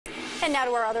And now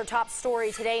to our other top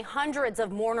story today. Hundreds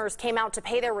of mourners came out to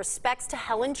pay their respects to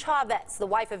Helen Chavez, the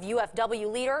wife of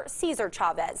UFW leader Cesar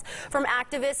Chavez. From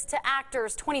activists to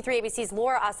actors, 23 ABC's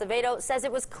Laura Acevedo says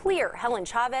it was clear Helen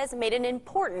Chavez made an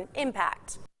important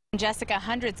impact. Jessica,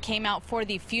 hundreds came out for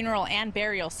the funeral and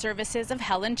burial services of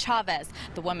Helen Chavez,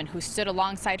 the woman who stood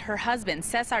alongside her husband,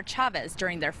 Cesar Chavez,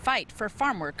 during their fight for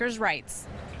farm workers' rights.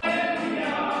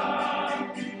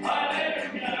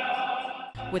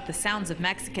 With the sounds of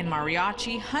Mexican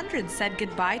mariachi, hundreds said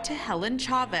goodbye to Helen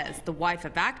Chavez, the wife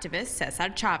of activist Cesar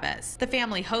Chavez. The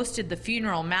family hosted the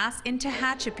funeral mass in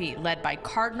Tehachapi, led by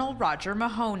Cardinal Roger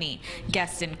Mahoney.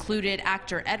 Guests included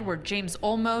actor Edward James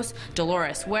Olmos,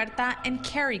 Dolores Huerta, and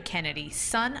Kerry Kennedy,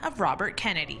 son of Robert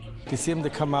Kennedy. To see him to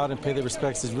come out and pay their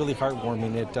respects is really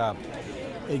heartwarming.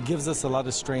 It gives us a lot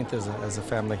of strength as a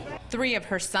family. Three of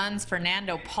her sons,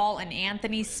 Fernando, Paul, and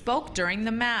Anthony, spoke during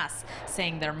the mass,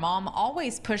 saying their mom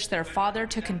always pushed their father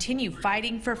to continue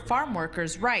fighting for farm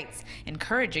workers' rights,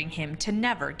 encouraging him to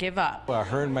never give up.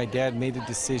 Her and my dad made a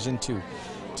decision to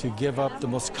give up the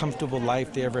most comfortable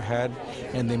life they ever had,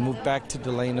 and they moved back to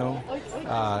Delano,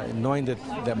 knowing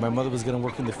that my mother was going to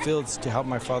work in the fields to help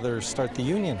my father start the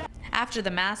union. After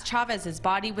the mass, Chavez's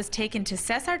body was taken to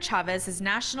Cesar Chavez's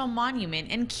National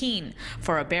Monument in Keene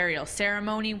for a burial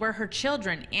ceremony where her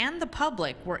children and the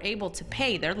public were able to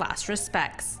pay their last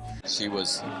respects. She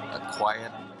was a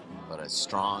quiet but a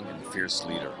strong and fierce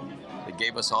leader. It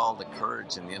gave us all the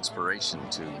courage and the inspiration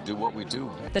to do what we do.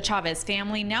 The Chavez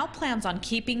family now plans on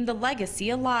keeping the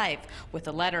legacy alive with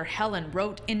a letter Helen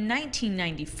wrote in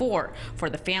 1994 for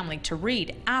the family to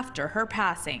read after her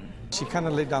passing. She kind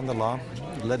of laid down the law,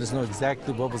 let us know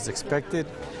exactly what was expected,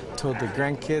 told the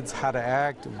grandkids how to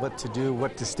act, what to do,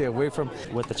 what to stay away from.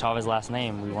 With the Chavez last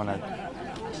name, we want to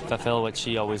fulfill what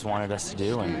she always wanted us to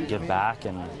do and give back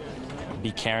and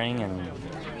be caring and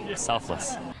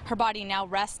selfless. Her body now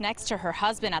rests next to her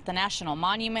husband at the National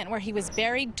Monument, where he was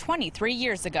buried 23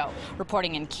 years ago.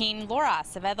 Reporting in Keene, Laura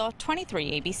Acevedo,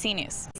 23 ABC News.